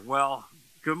Well,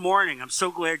 good morning. I'm so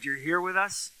glad you're here with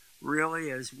us, really,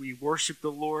 as we worship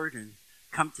the Lord and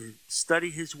come to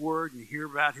study His Word and hear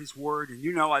about His Word. And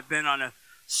you know, I've been on a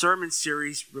sermon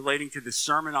series relating to the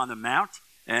Sermon on the Mount,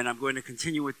 and I'm going to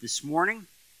continue it this morning.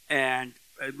 And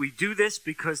we do this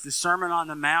because the Sermon on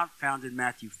the Mount, found in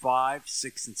Matthew 5,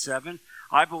 6, and 7,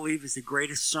 I believe is the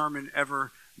greatest sermon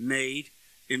ever made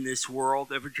in this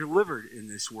world, ever delivered in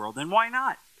this world. And why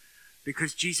not?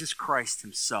 Because Jesus Christ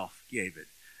Himself gave it.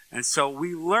 And so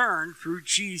we learn through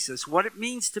Jesus what it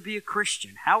means to be a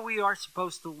Christian, how we are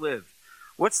supposed to live,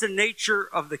 what's the nature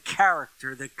of the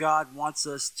character that God wants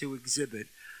us to exhibit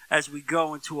as we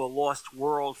go into a lost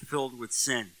world filled with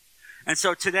sin. And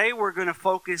so today we're going to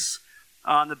focus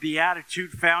on the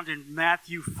beatitude found in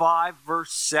Matthew 5,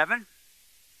 verse 7.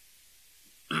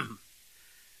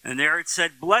 And there it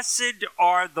said, "Blessed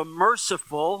are the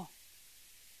merciful,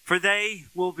 for they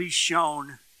will be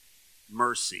shown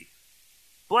mercy."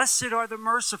 Blessed are the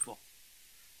merciful,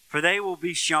 for they will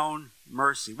be shown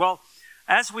mercy. Well,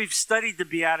 as we've studied the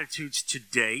Beatitudes to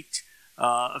date,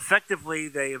 effectively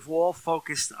they have all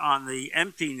focused on the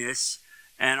emptiness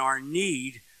and our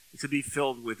need to be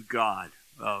filled with God,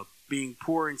 being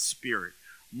poor in spirit,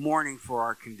 mourning for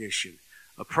our condition,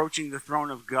 approaching the throne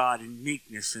of God in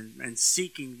meekness and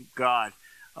seeking God,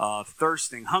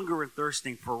 hunger and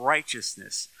thirsting for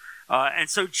righteousness. And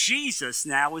so Jesus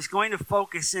now is going to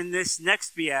focus in this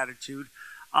next beatitude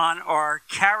on our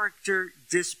character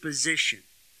disposition.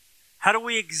 How do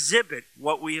we exhibit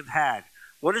what we have had?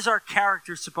 What is our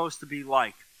character supposed to be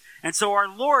like? And so our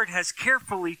Lord has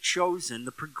carefully chosen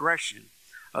the progression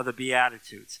of the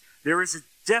Beatitudes. There is a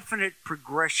definite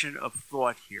progression of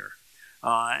thought here.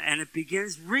 And it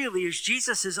begins really as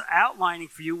Jesus is outlining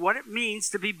for you what it means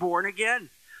to be born again.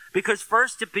 Because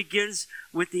first it begins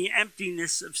with the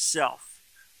emptiness of self.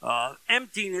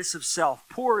 Emptiness of self,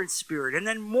 poor in spirit, and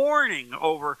then mourning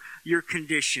over your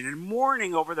condition and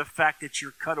mourning over the fact that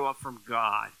you're cut off from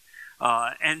God.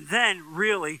 And then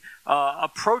really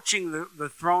approaching the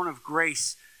throne of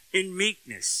grace in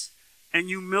meekness and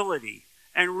humility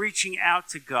and reaching out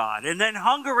to God. And then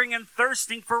hungering and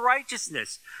thirsting for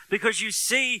righteousness. Because you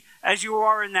see, as you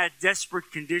are in that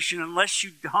desperate condition, unless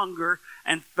you hunger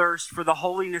and thirst for the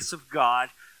holiness of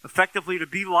God, effectively to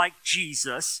be like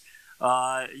Jesus,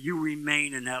 you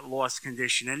remain in that lost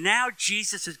condition. And now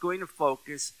Jesus is going to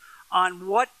focus on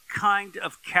what kind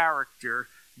of character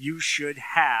you should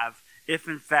have if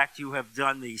in fact you have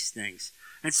done these things.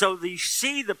 And so you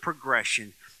see the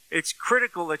progression. It's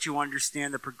critical that you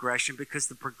understand the progression because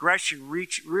the progression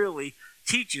really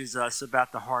teaches us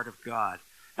about the heart of God.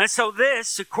 And so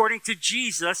this, according to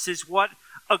Jesus, is what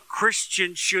a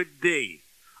Christian should be.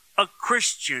 A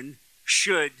Christian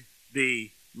should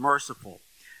be merciful.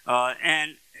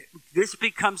 And this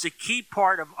becomes a key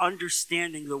part of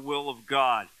understanding the will of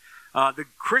God. The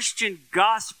Christian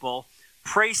gospel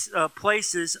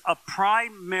places a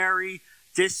primary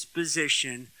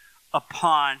disposition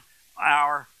upon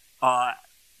our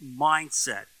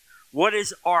mindset. What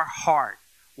is our heart?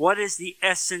 What is the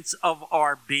essence of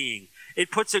our being? It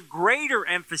puts a greater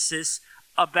emphasis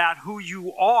about who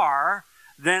you are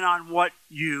than on what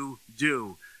you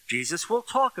do. Jesus will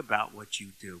talk about what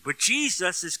you do, but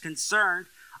Jesus is concerned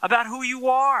about who you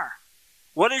are.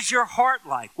 What is your heart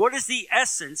like? What is the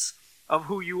essence of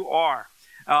who you are?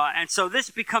 And so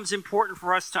this becomes important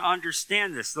for us to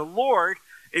understand this. The Lord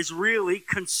is really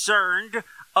concerned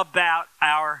about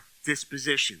our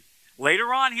disposition.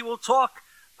 Later on, He will talk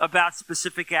about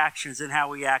specific actions and how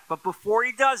we act. But before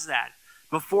He does that,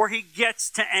 before He gets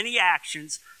to any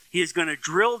actions, He is going to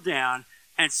drill down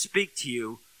and speak to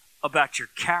you about your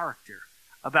character,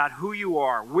 about who you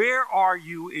are. Where are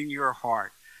you in your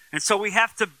heart? And so we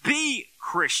have to be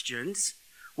Christians.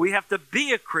 We have to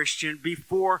be a Christian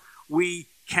before we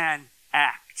can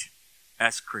act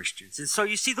as Christians. And so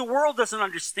you see, the world doesn't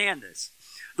understand this.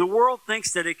 The world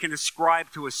thinks that it can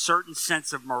ascribe to a certain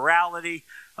sense of morality.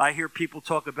 I hear people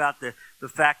talk about the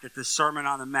fact that the Sermon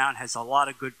on the Mount has a lot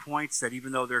of good points that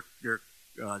even though they're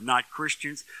not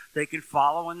Christians, they can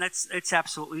follow, and it's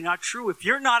absolutely not true. If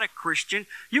you're not a Christian,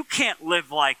 you can't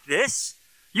live like this.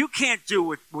 You can't do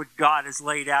what God has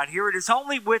laid out here. It is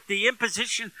only with the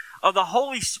imposition of the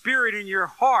Holy Spirit in your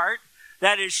heart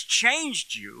that has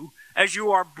changed you as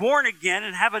you are born again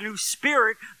and have a new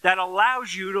spirit that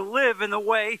allows you to live in the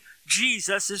way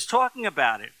Jesus is talking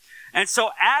about it. And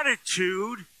so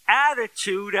attitude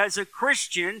as a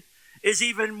Christian is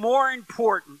even more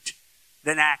important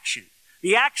than action.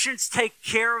 The actions take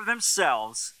care of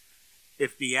themselves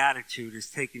if the attitude is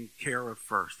taken care of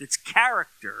first. It's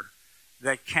character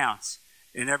that counts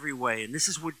in every way. And this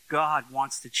is what God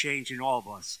wants to change in all of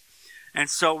us. And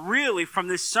so really from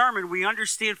this sermon, we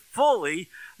understand fully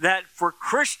that for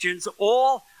Christians,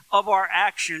 all of our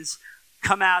actions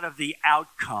come out of the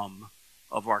outcome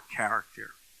of our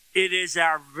character. It is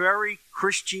our very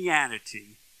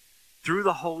Christianity through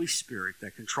the Holy Spirit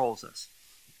that controls us.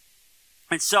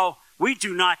 And so we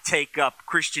do not take up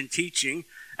Christian teaching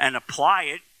and apply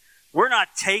it. We're not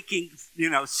taking,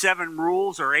 7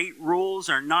 rules or 8 rules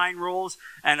or 9 rules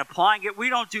and applying it. We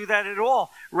don't do that at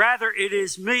all. Rather, it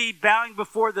is me bowing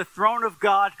before the throne of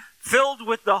God, filled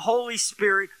with the Holy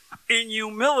Spirit, in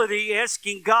humility,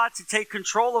 asking God to take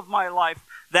control of my life.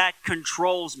 That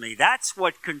controls me. That's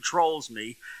what controls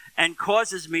me and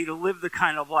causes me to live the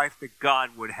kind of life that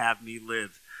God would have me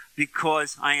live,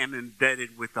 because I am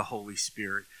embedded with the Holy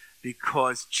Spirit,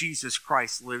 because Jesus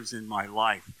Christ lives in my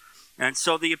life. And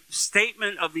so the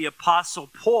statement of the Apostle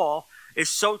Paul is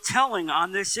so telling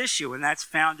on this issue, and that's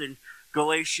found in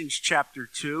Galatians chapter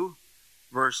 2,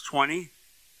 verse 20,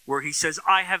 where he says,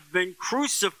 I have been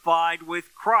crucified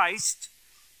with Christ,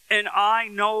 and I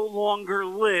no longer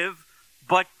live,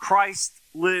 but Christ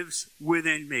lives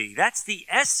within me. That's the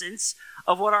essence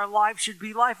of what our lives should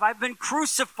be like. I've been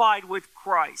crucified with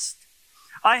Christ.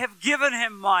 I have given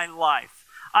him my life.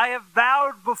 I have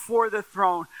bowed before the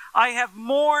throne. I have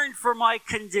mourned for my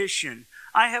condition.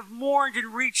 I have mourned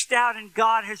and reached out, and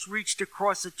God has reached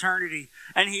across eternity,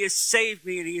 and he has saved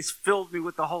me, and he has filled me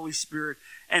with the Holy Spirit.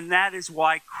 And that is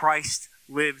why Christ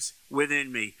lives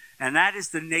within me. And that is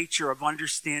the nature of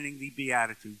understanding the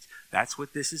Beatitudes. That's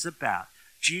what this is about.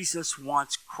 Jesus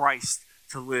wants Christ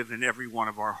to live in every one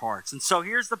of our hearts. And so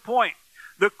here's the point.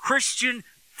 The Christian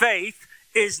faith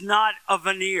is not a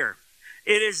veneer.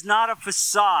 It is not a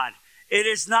facade. It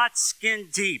is not skin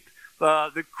deep.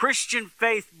 The Christian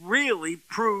faith really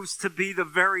proves to be the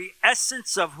very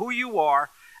essence of who you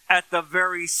are at the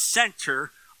very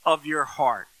center of your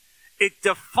heart. It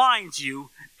defines you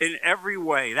in every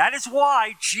way. That is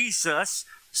why Jesus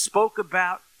spoke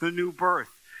about the new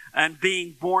birth and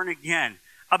being born again,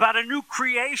 about a new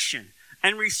creation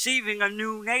and receiving a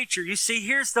new nature. You see,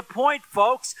 here's the point,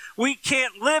 folks. We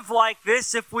can't live like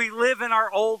this if we live in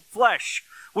our old flesh.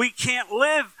 We can't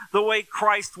live the way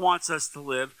Christ wants us to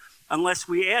live unless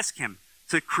we ask him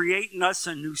to create in us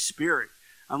a new spirit,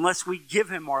 unless we give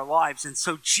him our lives. And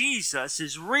so Jesus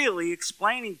is really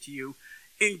explaining to you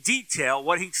in detail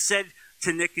what he said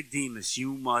to Nicodemus.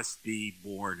 You must be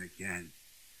born again.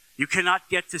 You cannot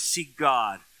get to see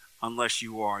God unless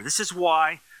you are. This is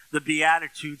why the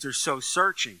Beatitudes are so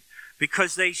searching,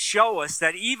 because they show us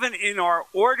that even in our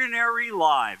ordinary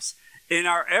lives, in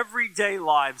our everyday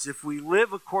lives, if we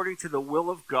live according to the will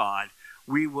of God,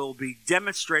 we will be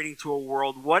demonstrating to a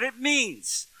world what it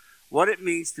means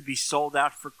to be sold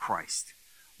out for Christ,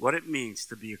 what it means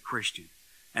to be a Christian.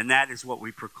 And that is what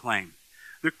we proclaim.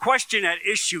 The question at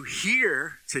issue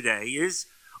here today is,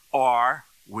 are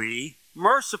we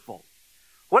merciful?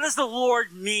 What does the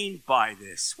Lord mean by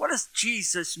this? What does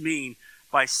Jesus mean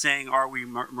by saying, are we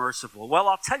merciful? Well,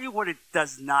 I'll tell you what it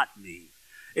does not mean.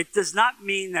 It does not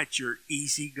mean that you're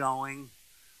easygoing,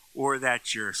 or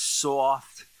that you're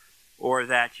soft, or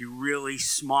that you really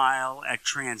smile at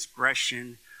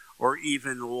transgression or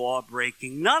even law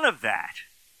breaking. None of that.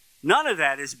 None of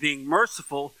that is being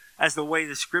merciful as the way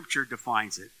the scripture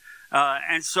defines it.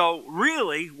 And so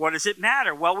really, what does it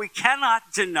matter? Well, we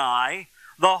cannot deny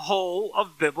the whole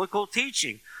of biblical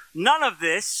teaching. None of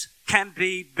this can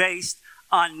be based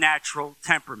on natural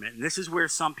temperament. And this is where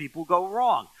some people go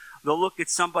wrong. They'll look at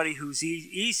somebody who's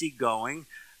easygoing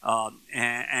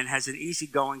and has an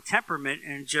easygoing temperament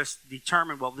and just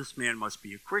determine, well, this man must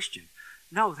be a Christian.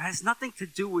 No, that has nothing to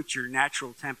do with your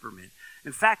natural temperament.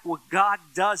 In fact, what God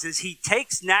does is he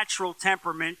takes natural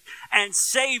temperament and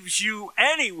saves you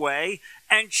anyway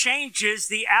and changes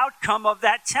the outcome of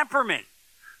that temperament.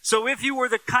 So if you were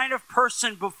the kind of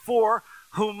person before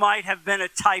who might have been a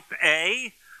type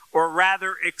A, or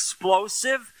rather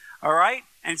explosive, all right,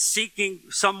 and seeking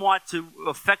somewhat to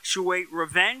effectuate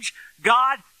revenge,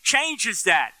 God changes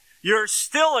that. You're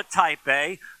still a type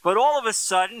A, but all of a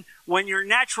sudden, when your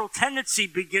natural tendency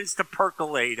begins to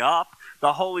percolate up,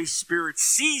 the Holy Spirit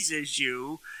seizes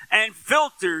you and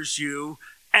filters you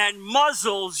and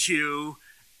muzzles you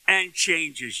and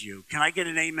changes you. Can I get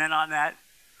an amen on that?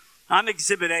 I'm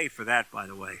Exhibit A for that, by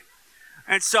the way.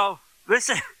 And so,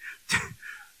 listen,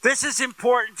 this is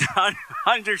important to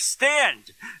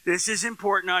understand. This is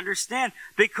important to understand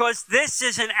because this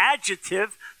is an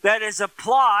adjective that is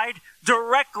applied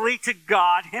directly to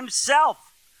God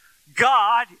himself.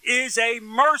 God is a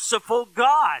merciful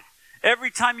God.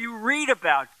 Every time you read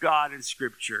about God in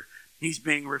Scripture, he's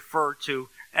being referred to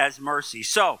as mercy.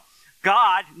 So,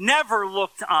 God never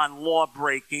looked on law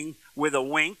breaking with a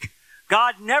wink.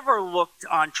 God never looked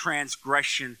on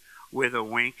transgression with a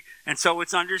wink. And so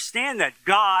it's understand that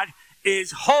God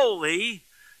is holy,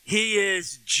 he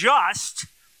is just,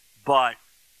 but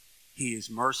he is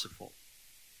merciful.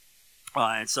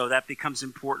 And so that becomes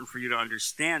important for you to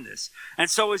understand this. And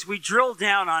so as we drill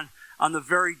down on the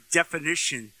very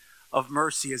definition of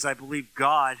mercy, as I believe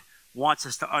God wants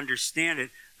us to understand it,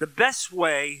 the best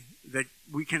way that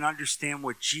we can understand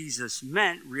what Jesus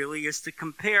meant really is to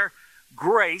compare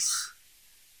grace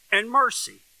and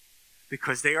mercy,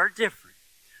 because they are different.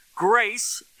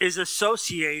 Grace is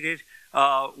associated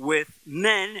with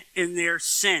men in their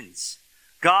sins.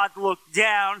 God looked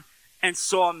down and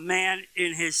saw man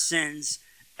in his sins,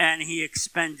 and he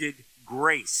expended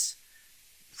grace,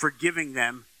 forgiving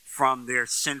them from their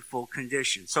sinful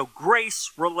condition. So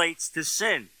grace relates to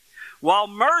sin. While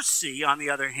mercy, on the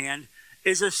other hand,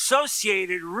 is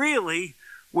associated really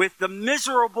with the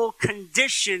miserable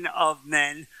condition of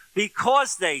men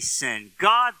because they sin.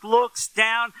 God looks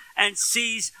down and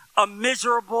sees a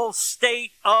miserable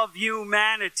state of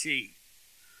humanity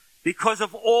because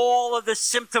of all of the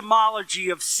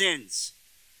symptomology of sins.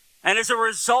 And as a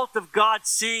result of God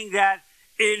seeing that,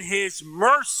 in his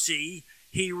mercy,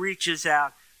 he reaches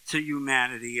out to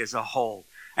humanity as a whole.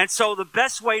 And so the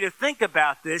best way to think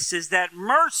about this is that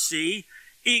mercy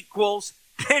equals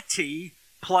pity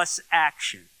plus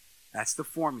action. That's the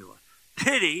formula.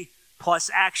 Pity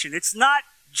plus action. It's not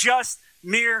just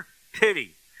mere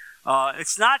pity.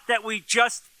 It's not that we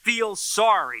just feel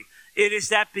sorry. It is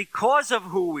that because of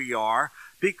who we are,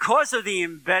 because of the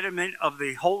embedment of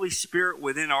the Holy Spirit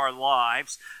within our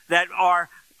lives, that our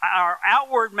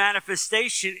outward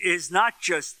manifestation is not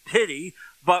just pity,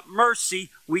 but mercy.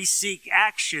 We seek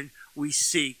action. We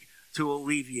seek to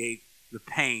alleviate the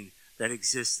pain that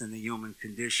exists in the human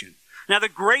condition. Now, the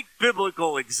great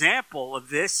biblical example of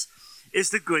this is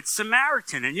the Good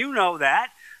Samaritan. And you know that.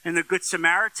 In the Good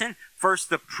Samaritan, first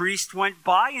the priest went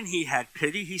by and he had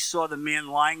pity. He saw the man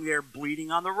lying there bleeding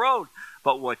on the road.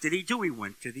 But what did he do? He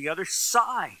went to the other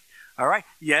side. All right?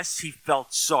 Yes, he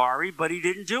felt sorry, but he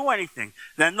didn't do anything.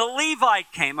 Then the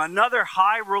Levite came, another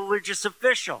high religious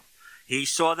official. He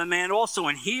saw the man also,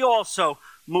 and he also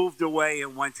moved away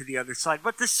and went to the other side.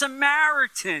 But the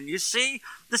Samaritan, you see,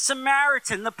 the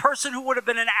Samaritan, the person who would have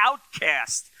been an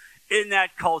outcast in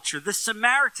that culture, the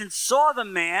Samaritan saw the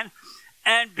man,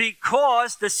 and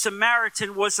because the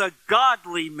Samaritan was a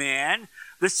godly man,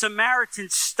 the Samaritan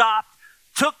stopped,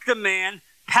 took the man,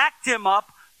 packed him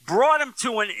up, brought him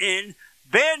to an inn,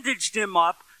 bandaged him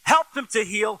up, helped him to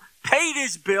heal, paid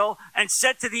his bill, and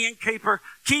said to the innkeeper,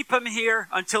 "Keep him here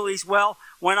until he's well.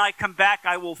 When I come back,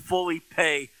 I will fully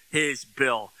pay his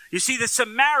bill." You see, the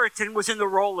Samaritan was in the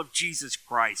role of Jesus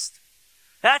Christ.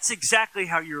 That's exactly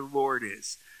how your Lord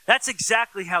is. That's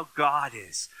exactly how God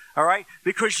is. All right?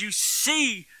 Because you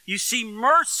see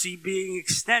mercy being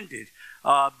extended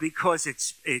because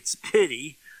it's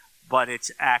pity, but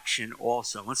it's action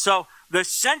also. And so the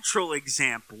central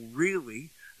example, really,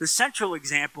 the central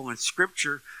example in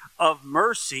Scripture of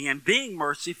mercy and being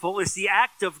merciful is the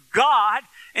act of God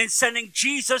in sending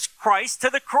Jesus Christ to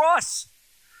the cross.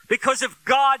 Because if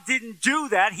God didn't do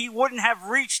that, he wouldn't have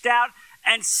reached out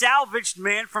and salvaged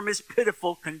man from his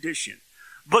pitiful condition.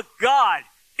 But God,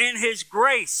 in his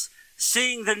grace,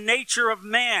 seeing the nature of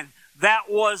man that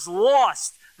was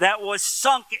lost, that was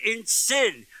sunk in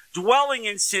sin, dwelling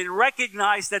in sin,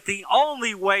 recognized that the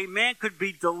only way man could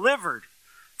be delivered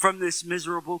from this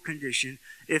miserable condition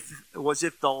was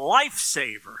if the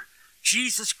lifesaver,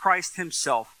 Jesus Christ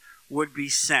himself, would be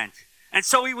sent. And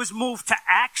so he was moved to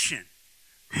action.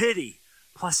 Pity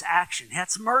plus action.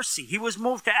 That's mercy. He was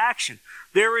moved to action.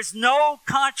 There is no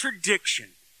contradiction,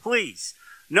 please,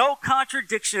 no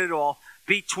contradiction at all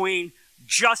between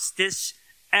justice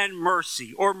and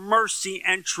mercy, or mercy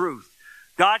and truth.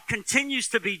 God continues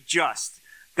to be just.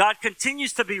 God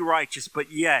continues to be righteous,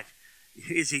 but yet,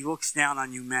 as he looks down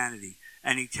on humanity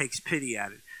and he takes pity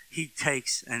at it, he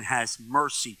takes and has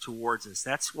mercy towards us.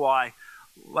 That's why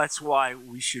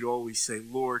we should always say,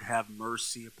 "Lord, have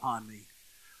mercy upon me.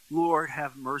 Lord,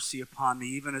 have mercy upon me.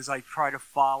 Even as I try to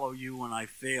follow you and I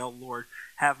fail, Lord,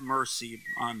 have mercy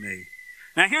on me."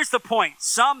 Now, here's the point.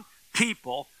 Some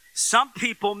people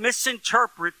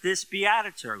misinterpret this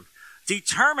beatitude,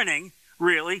 determining,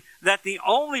 really, that the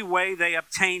only way they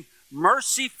obtain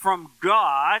mercy from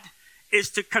God is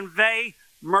to convey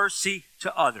mercy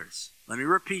to others. Let me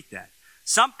repeat that.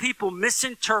 Some people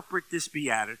misinterpret this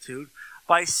beatitude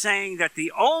by saying that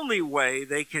the only way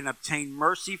they can obtain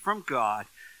mercy from God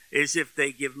is if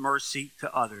they give mercy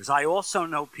to others. I also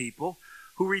know people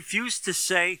who refuse to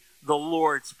say the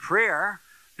Lord's Prayer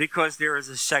because there is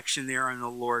a section there in the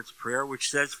Lord's Prayer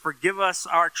which says, forgive us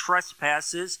our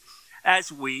trespasses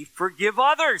as we forgive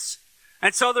others.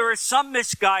 And so there are some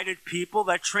misguided people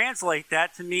that translate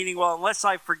that to meaning, well, unless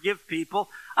I forgive people,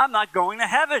 I'm not going to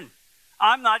heaven.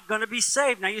 I'm not going to be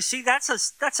saved. Now, you see, that's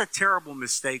a terrible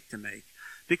mistake to make,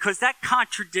 because that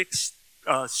contradicts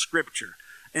Scripture.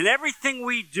 In everything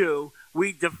we do,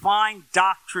 we define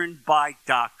doctrine by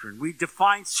doctrine. We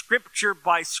define Scripture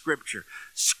by Scripture.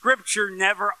 Scripture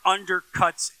never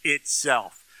undercuts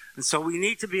itself. And so we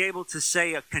need to be able to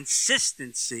say a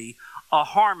consistency, a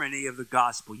harmony of the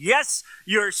gospel. Yes,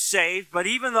 you're saved, but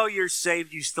even though you're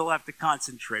saved, you still have to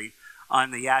concentrate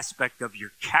on the aspect of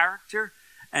your character,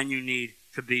 and you need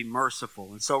to be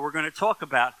merciful. And so we're going to talk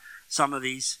about some of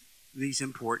these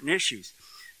important issues.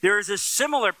 There is a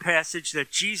similar passage that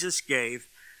Jesus gave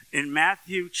in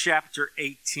Matthew chapter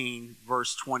 18,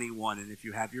 verse 21. And if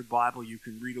you have your Bible, you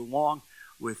can read along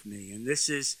with me. And this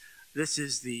is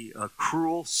the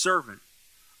cruel servant,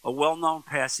 a well-known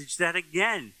passage that,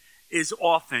 again, is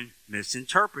often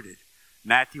misinterpreted.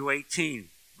 Matthew 18,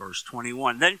 verse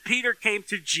 21. Then Peter came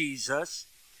to Jesus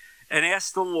and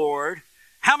asked the Lord,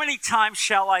 how many times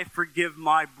shall I forgive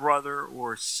my brother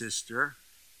or sister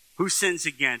who sins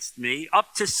against me?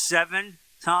 Up to 7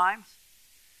 times?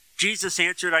 Jesus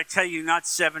answered, I tell you, not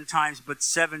 7 times, but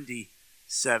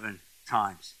 77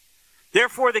 times.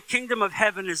 Therefore, the kingdom of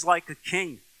heaven is like a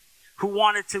king who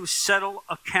wanted to settle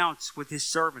accounts with his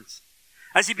servants.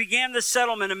 As he began the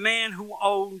settlement, a man who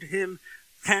owed him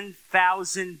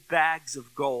 10,000 bags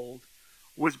of gold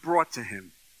was brought to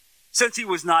him. Since he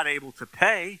was not able to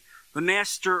pay, the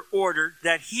master ordered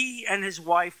that he and his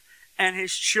wife and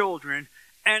his children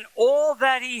and all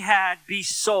that he had be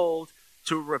sold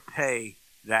to repay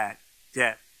that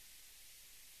debt.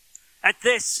 At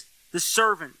this, the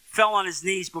servant fell on his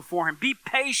knees before him. Be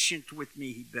patient with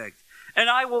me, he begged, and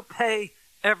I will pay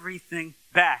everything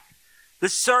back. The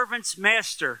servant's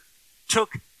master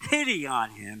took pity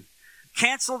on him,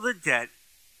 canceled the debt,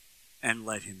 and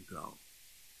let him go.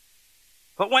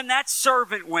 But when that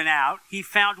servant went out, he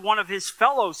found one of his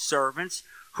fellow servants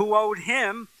who owed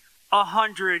him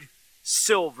 100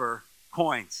 silver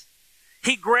coins.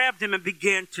 He grabbed him and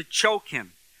began to choke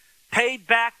him. Pay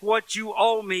back what you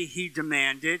owe me, he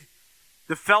demanded.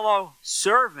 The fellow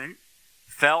servant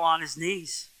fell on his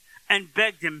knees and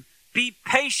begged him, be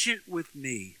patient with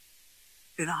me,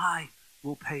 and I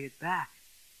will pay it back.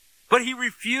 But he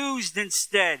refused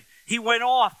instead. He went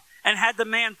off and had the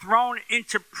man thrown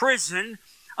into prison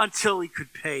until he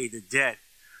could pay the debt.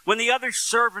 When the other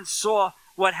servants saw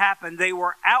what happened, they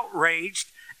were outraged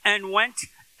and went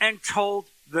and told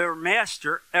their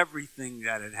master everything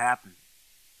that had happened.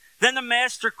 Then the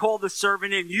master called the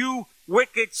servant in. You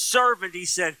wicked servant, he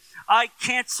said, I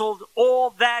canceled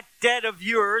all that debt of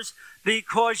yours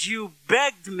because you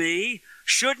begged me.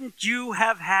 Shouldn't you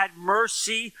have had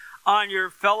mercy on your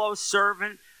fellow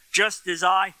servant just as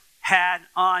I had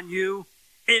on you?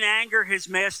 In anger, his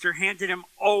master handed him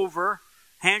over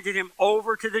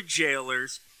to the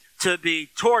jailers to be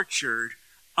tortured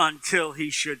until he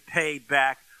should pay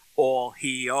back all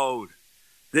he owed.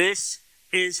 This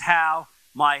is how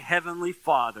my heavenly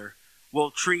Father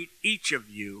will treat each of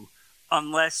you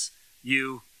unless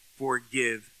you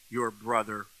forgive your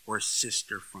brother or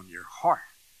sister from your heart.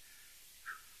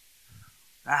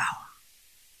 Wow,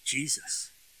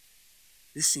 Jesus,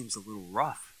 this seems a little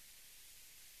rough.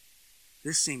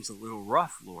 This seems a little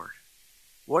rough, Lord.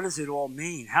 What does it all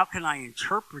mean? How can I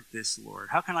interpret this, Lord?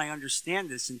 How can I understand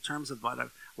this in terms of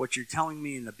what you're telling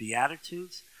me in the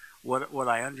Beatitudes? What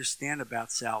I understand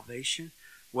about salvation?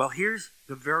 Well, here's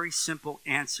the very simple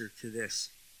answer to this.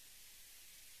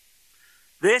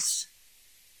 This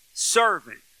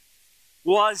servant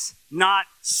was not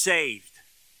saved.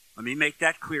 Let me make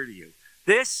that clear to you.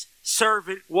 This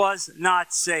servant was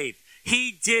not saved.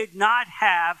 He did not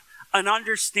have an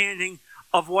understanding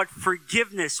of what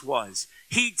forgiveness was.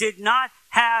 He did not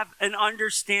have an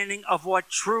understanding of what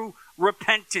true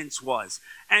repentance was.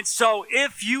 And so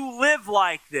if you live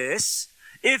like this,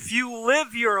 if you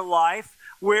live your life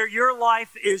where your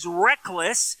life is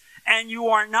reckless and you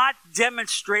are not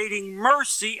demonstrating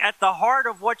mercy at the heart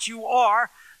of what you are,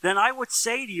 then I would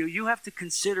say to you, you have to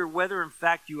consider whether in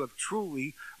fact you have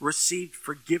truly received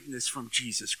forgiveness from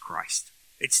Jesus Christ.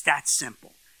 It's that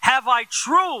simple. Have I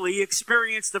truly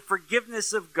experienced the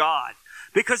forgiveness of God?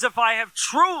 Because if I have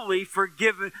truly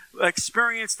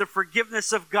experienced the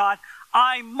forgiveness of God,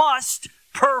 I must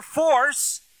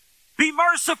perforce be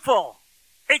merciful.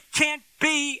 It can't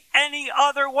be any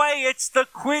other way. It's the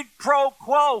quid pro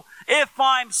quo. If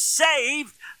I'm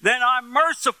saved, then I'm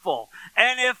merciful.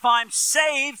 And if I'm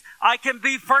saved, I can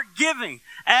be forgiving.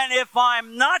 And if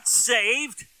I'm not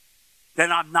saved, then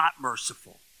I'm not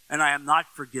merciful. And I am not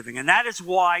forgiving. And that is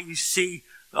why you see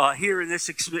here in this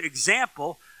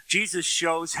example, Jesus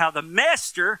shows how the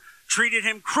master treated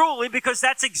him cruelly, because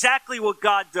that's exactly what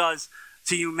God does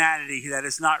to humanity that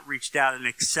has not reached out and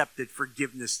accepted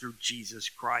forgiveness through Jesus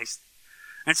Christ.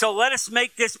 And so let us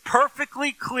make this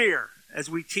perfectly clear as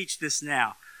we teach this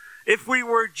now. If we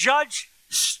were judged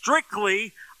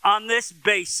strictly on this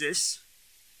basis,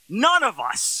 none of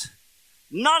us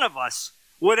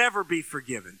would ever be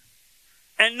forgiven.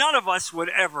 And none of us would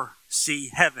ever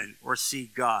see heaven or see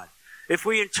God. If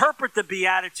we interpret the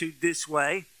Beatitude this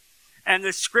way and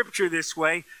the Scripture this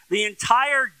way, the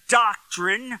entire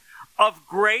doctrine of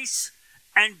grace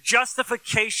and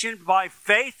justification by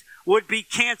faith would be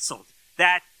canceled.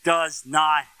 That does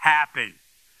not happen.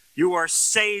 You are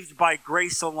saved by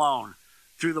grace alone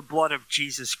through the blood of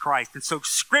Jesus Christ. And so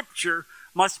Scripture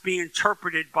must be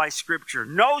interpreted by Scripture.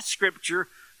 No Scripture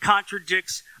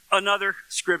contradicts another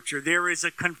Scripture. There is a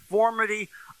conformity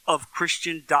of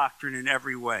Christian doctrine in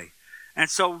every way. And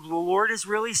so the Lord is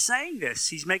really saying this.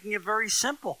 He's making it very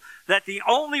simple. That the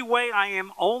only way I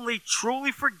am only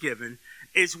truly forgiven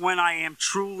is when I am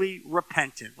truly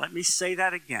repentant. Let me say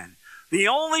that again. The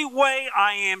only way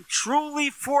I am truly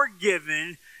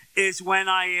forgiven is when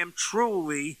I am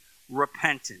truly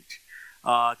repentant.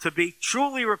 To be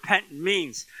truly repentant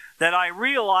means that I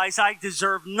realize I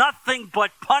deserve nothing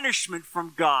but punishment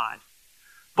from God.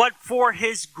 But for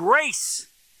His grace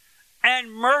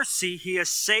and mercy, He has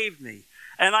saved me.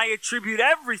 And I attribute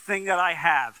everything that I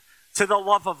have to the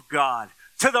love of God,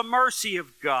 to the mercy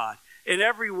of God in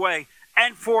every way,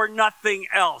 and for nothing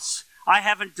else. I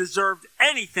haven't deserved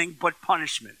anything but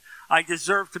punishment. I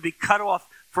deserve to be cut off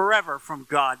forever from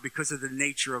God because of the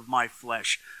nature of my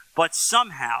flesh. But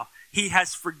somehow, He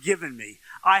has forgiven me.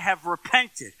 I have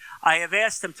repented. I have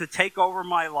asked Him to take over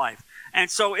my life. And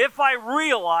so if I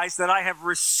realize that I have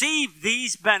received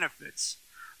these benefits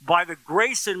by the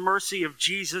grace and mercy of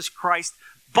Jesus Christ,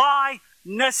 by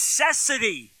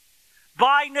necessity,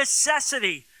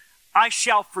 I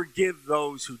shall forgive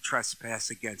those who trespass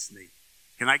against me.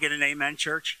 Can I get an amen,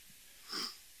 church?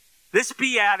 This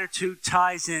beatitude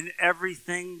ties in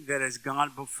everything that has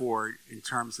gone before in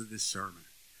terms of this sermon.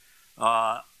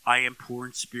 I am poor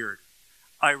in spirit.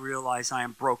 I realize I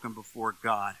am broken before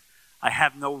God. I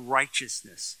have no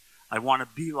righteousness. I want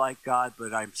to be like God,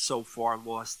 but I'm so far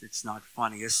lost, it's not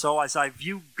funny. So as I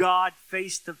view God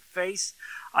face to face,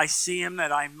 I see Him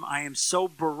that I am so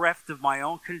bereft of my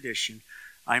own condition.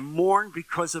 I mourn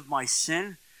because of my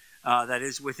sin that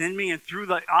is within me. And through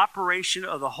the operation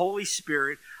of the Holy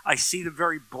Spirit, I see the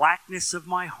very blackness of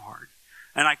my heart.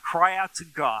 And I cry out to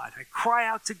God. I cry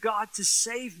out to God to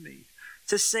save me.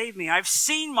 To save me. I've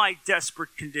seen my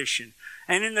desperate condition.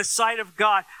 And in the sight of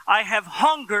God, I have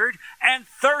hungered and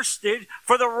thirsted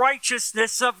for the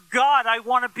righteousness of God. I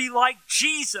want to be like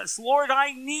Jesus. Lord,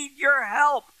 I need your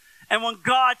help. And when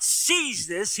God sees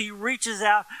this, He reaches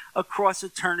out across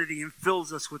eternity and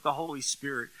fills us with the Holy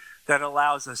Spirit that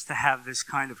allows us to have this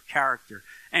kind of character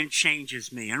and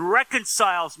changes me and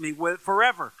reconciles me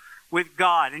forever with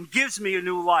God and gives me a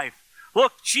new life.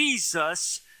 Look,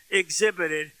 Jesus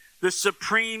exhibited the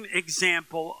supreme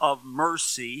example of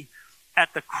mercy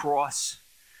at the cross.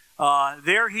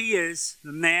 There He is,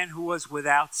 the man who was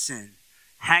without sin,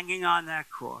 hanging on that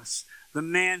cross. The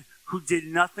man who did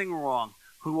nothing wrong,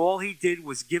 who all he did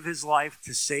was give his life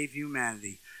to save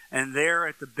humanity. And there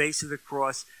at the base of the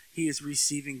cross, He is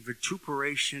receiving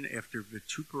vituperation after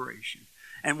vituperation.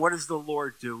 And what does the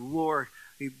Lord do?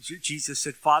 Jesus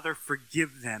said, Father,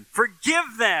 forgive them.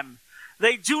 Forgive them.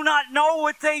 They do not know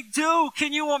what they do.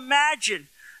 Can you imagine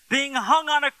being hung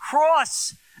on a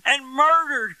cross and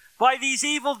murdered by these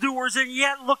evildoers and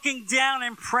yet looking down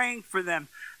and praying for them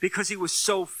because He was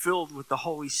so filled with the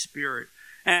Holy Spirit.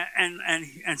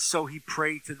 And so He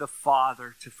prayed to the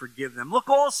Father to forgive them. Look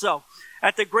also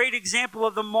at the great example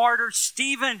of the martyr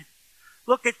Stephen.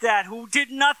 Look at that, who did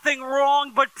nothing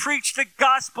wrong but preached the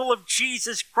gospel of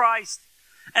Jesus Christ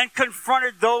and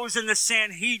confronted those in the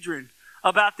Sanhedrin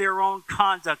about their own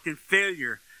conduct and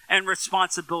failure and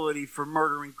responsibility for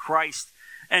murdering Christ.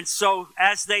 And so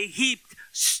as they heaped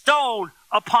stone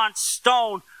upon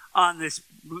stone on this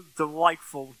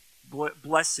delightful,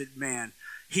 blessed man,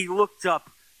 he looked up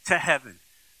to heaven.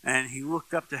 And he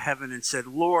looked up to heaven and said,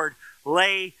 Lord,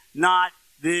 lay not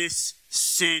this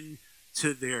sin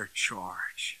to their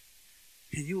charge.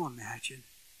 Can you imagine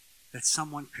that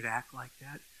someone could act like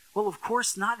that? Well, of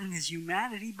course, not in his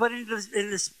humanity, but in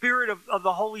the spirit of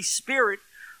the Holy Spirit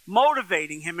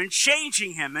motivating him and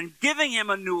changing him and giving him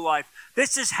a new life.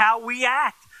 This is how we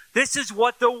act. This is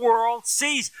what the world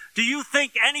sees. Do you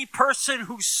think any person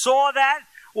who saw that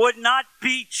would not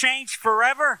be changed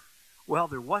forever? Well,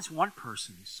 there was one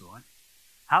person who saw it.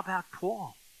 How about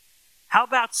Paul? How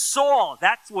about Saul?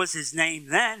 That was his name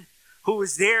then, who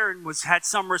was there and had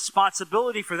some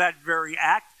responsibility for that very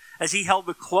act, as he held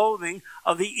the clothing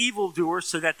of the evildoers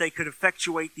so that they could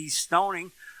effectuate these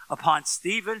stoning upon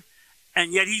Stephen.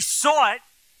 And yet he saw it.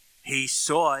 He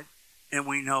saw it. And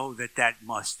we know that that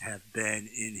must have been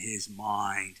in his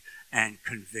mind and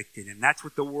convicted him. That's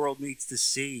what the world needs to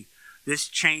see. This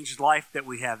changed life that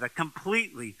we have that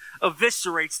completely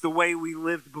eviscerates the way we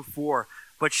lived before,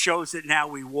 but shows that now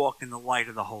we walk in the light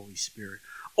of the Holy Spirit.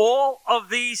 All of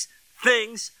these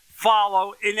things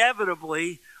follow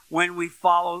inevitably when we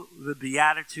follow the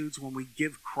Beatitudes, when we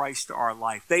give Christ our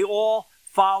life. They all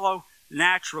follow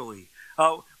naturally.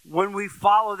 When we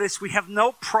follow this, we have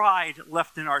no pride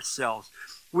left in ourselves.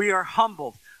 We are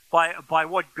humbled by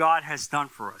what God has done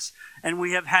for us. And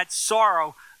we have had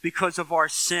sorrow because of our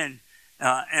sin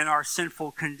and our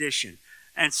sinful condition.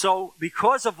 And so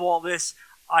because of all this,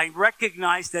 I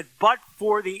recognize that but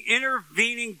for the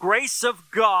intervening grace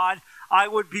of God, I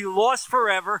would be lost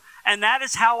forever, and that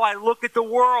is how I look at the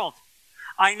world.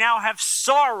 I now have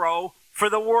sorrow for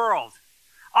the world.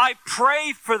 I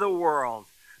pray for the world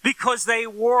because they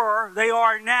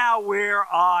are now where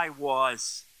I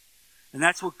was. And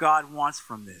that's what God wants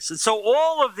from this. And so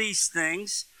all of these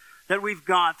things that we've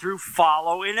gone through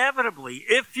follow inevitably.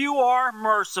 If you are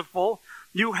merciful,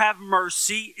 you have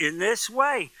mercy in this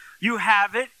way. You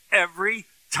have it every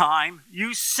time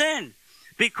you sin.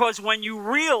 Because when you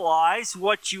realize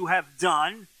what you have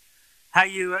done, how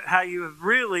you have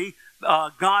really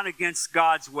gone against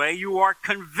God's way, you are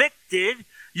convicted,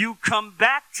 you come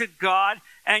back to God,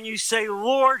 and you say,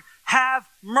 Lord, have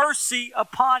mercy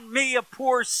upon me, a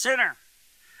poor sinner.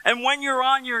 And when you're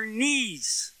on your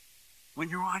knees,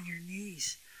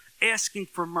 asking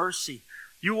for mercy,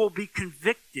 you will be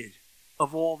convicted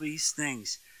of all these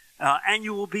things. And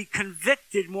you will be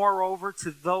convicted, moreover,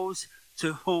 to those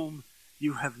to whom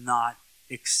you have not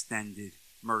extended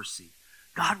mercy.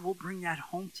 God will bring that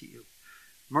home to you.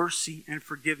 Mercy and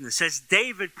forgiveness. As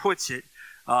David puts it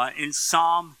in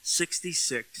Psalm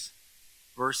 66,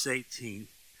 verse 18,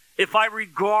 if I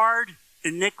regard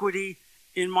iniquity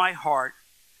in my heart,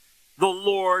 the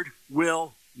Lord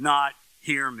will not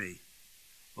hear me.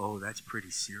 Oh, that's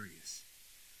pretty serious.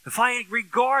 If I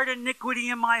regard iniquity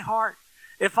in my heart,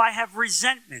 if I have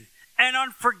resentment and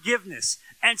unforgiveness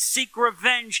and seek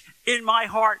revenge in my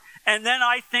heart, and then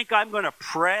I think I'm going to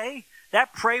pray,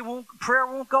 that prayer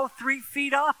won't go 3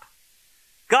 feet up.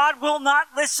 God will not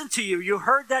listen to you. You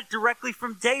heard that directly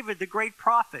from David, the great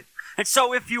prophet. And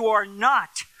so if you are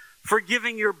not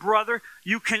forgiving your brother,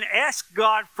 you can ask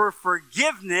God for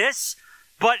forgiveness,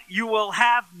 but you will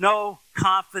have no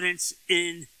confidence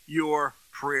in your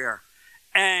prayer.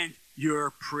 And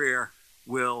your prayer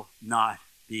will not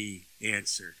be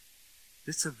answered.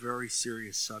 This is a very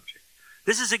serious subject.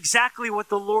 This is exactly what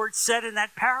the Lord said in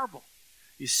that parable.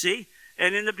 You see?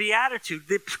 And in the Beatitude,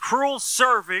 the cruel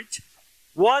servant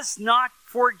was not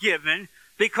forgiven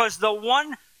because the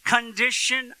one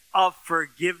condition of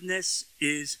forgiveness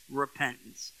is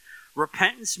repentance.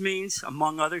 Repentance means,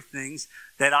 among other things,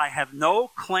 that I have no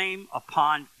claim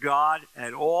upon God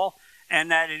at all,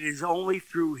 and that it is only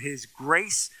through His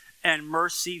grace and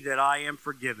mercy that I am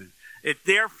forgiven. It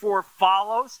therefore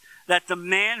follows that the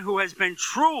man who has been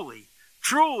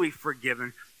truly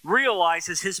forgiven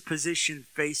realizes his position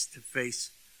face to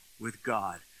face with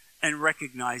God and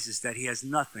recognizes that he has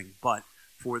nothing but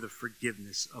for the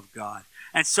forgiveness of God.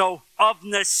 And so, of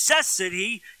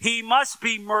necessity, he must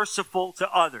be merciful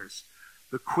to others.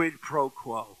 The quid pro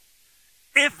quo.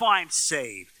 If I'm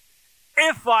saved,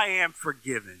 if I am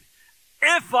forgiven,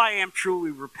 if I am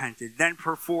truly repented, then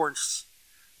perforce,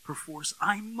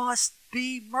 I must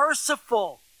be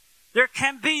merciful. There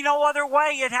can be no other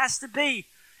way. It has to be.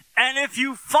 And if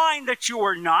you find that you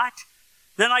are not,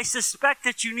 then I suspect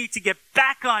that you need to get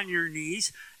back on your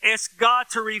knees, ask God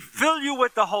to refill you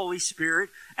with the Holy Spirit,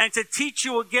 and to teach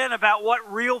you again about what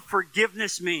real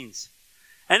forgiveness means.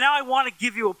 And now I want to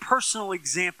give you a personal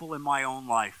example in my own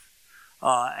life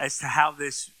as to how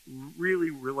this really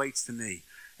relates to me.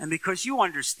 And because you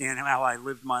understand how I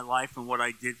lived my life and what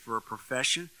I did for a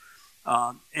profession,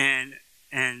 and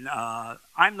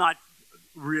I'm not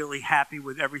really happy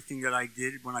with everything that I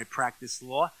did when I practiced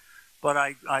law, but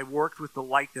I worked with the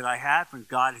light that I have, and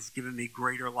God has given me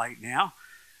greater light now.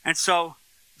 And so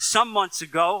some months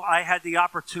ago, I had the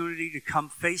opportunity to come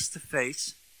face to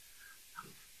face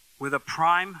with a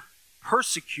prime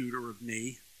persecutor of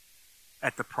me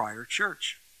at the prior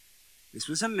church. This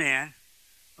was a man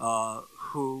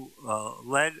who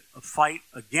led a fight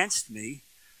against me,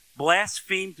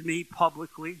 blasphemed me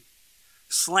publicly,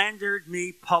 slandered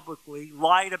me publicly,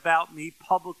 lied about me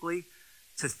publicly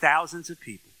to thousands of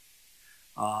people.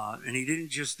 And he didn't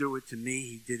just do it to me,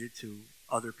 he did it to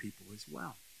other people as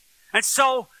well. And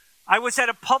so I was at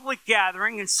a public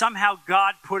gathering, and somehow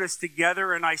God put us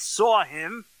together, and I saw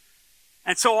him.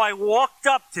 And so I walked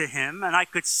up to him, and I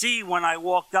could see when I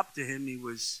walked up to him, he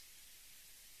was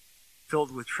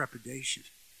filled with trepidation.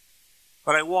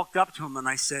 But I walked up to him and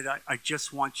I said, I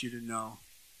just want you to know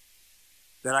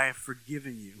that I have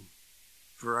forgiven you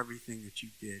for everything that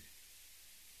you did.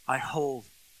 I hold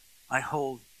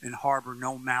and harbor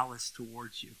no malice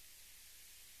towards you.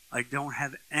 I don't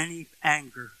have any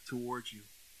anger towards you.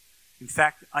 In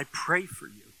fact, I pray for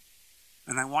you.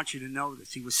 And I want you to know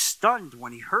this. He was stunned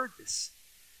when he heard this.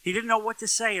 He didn't know what to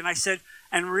say. And I said,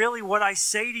 and really what I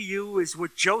say to you is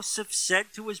what Joseph said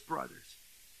to his brothers.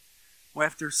 Well,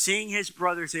 after seeing his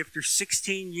brothers, after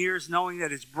 16 years, knowing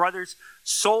that his brothers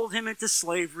sold him into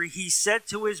slavery, he said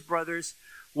to his brothers,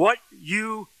 what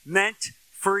you meant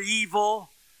for evil,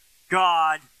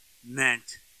 God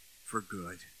meant for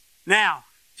good. Now,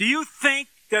 do you think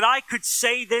that I could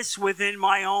say this within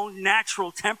my own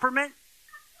natural temperament?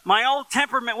 My old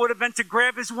temperament would have been to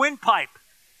grab his windpipe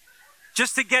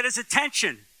just to get his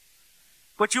attention.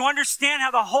 But you understand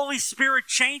how the Holy Spirit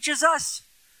changes us?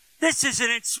 This is an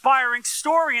inspiring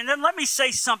story. And then let me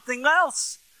say something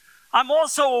else. I'm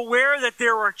also aware that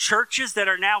there are churches that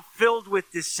are now filled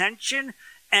with dissension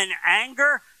and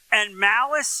anger and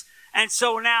malice. And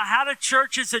so now how do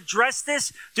churches address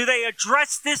this? Do they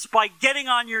address this by getting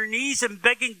on your knees and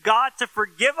begging God to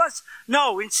forgive us?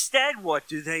 No, instead, what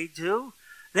do?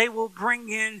 They will bring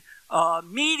in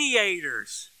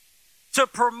mediators to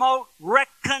promote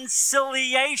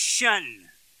reconciliation.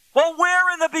 Well, where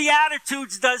in the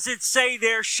Beatitudes does it say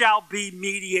there shall be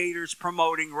mediators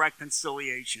promoting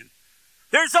reconciliation?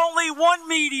 There's only one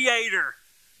mediator,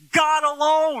 God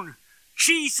alone,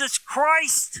 Jesus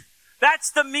Christ.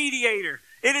 That's the mediator.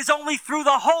 It is only through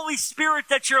the Holy Spirit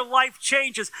that your life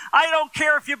changes. I don't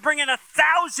care if you bring in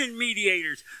 1,000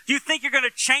 mediators. Do you think you're going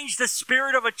to change the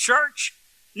spirit of a church?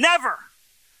 Never.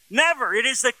 Never. It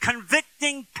is the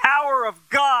convicting power of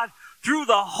God through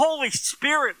the Holy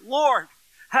Spirit. Lord,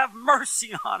 have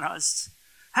mercy on us.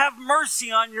 Have mercy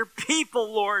on your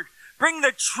people, Lord. Bring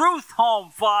the truth home,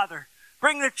 Father.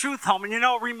 Bring the truth home. And you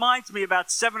know, it reminds me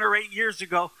about 7 or 8 years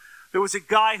ago, there was a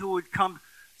guy who would come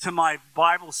to my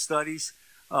Bible studies,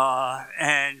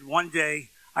 and one day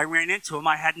I ran into him.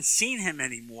 I hadn't seen him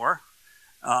anymore.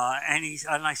 And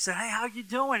I said, hey, how you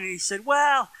doing? And he said,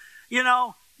 well, you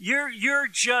know, you're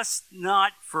just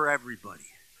not for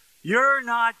everybody. You're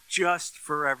not just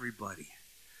for everybody.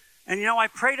 And, you know, I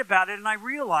prayed about it and I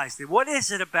realized it. What is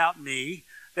it about me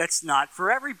that's not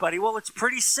for everybody? Well, it's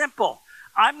pretty simple.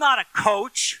 I'm not a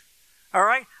coach, all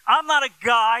right? I'm not a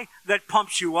guy that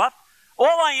pumps you up.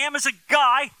 All I am is a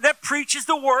guy that preaches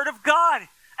the Word of God.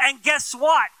 And guess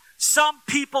what? Some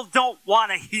people don't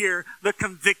want to hear the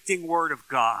convicting Word of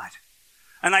God.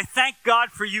 And I thank God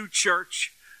for you,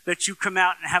 church, that you come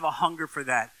out and have a hunger for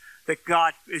that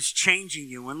God is changing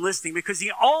you and listening, because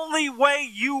the only way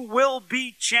you will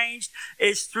be changed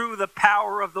is through the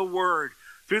power of the Word,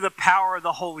 through the power of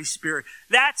the Holy Spirit.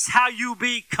 That's how you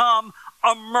become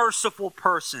a merciful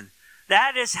person.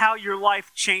 That is how your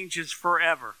life changes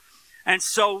forever. And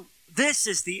so this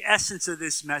is the essence of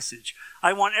this message.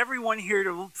 I want everyone here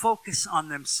to focus on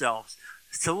themselves,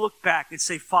 to look back and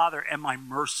say, Father, am I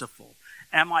merciful?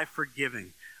 Am I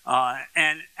forgiving?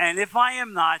 And if I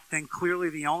am not, then clearly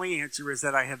the only answer is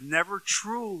that I have never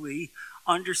truly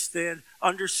understood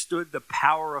the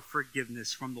power of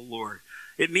forgiveness from the Lord.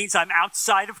 It means I'm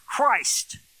outside of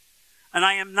Christ, and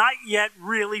I am not yet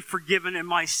really forgiven in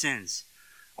my sins.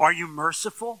 Are you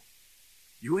merciful?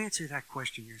 You answer that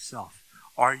question yourself.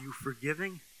 Are you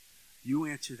forgiving? You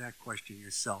answer that question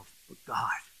yourself. But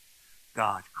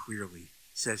God clearly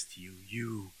says to you,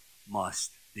 you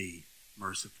must be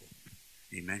merciful.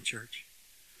 Amen, church?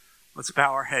 Let's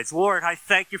bow our heads. Lord, I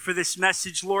thank you for this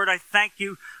message. Lord, I thank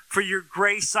you for your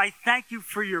grace. I thank you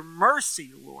for your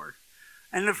mercy, Lord.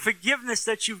 and the forgiveness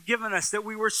that you've given us, that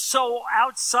we were so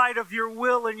outside of your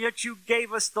will, and yet you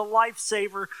gave us the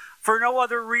lifesaver for no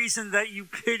other reason that you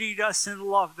pitied us and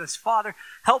loved us. Father,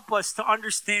 help us to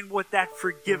understand what that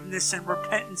forgiveness and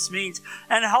repentance means,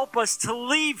 and help us to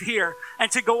leave here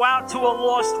and to go out to a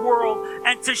lost world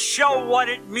and to show what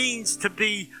it means to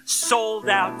be sold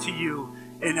out to you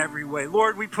in every way.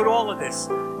 Lord, we put all of this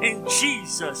in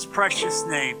Jesus' precious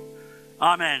name.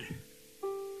 Amen.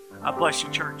 God bless you,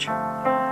 church.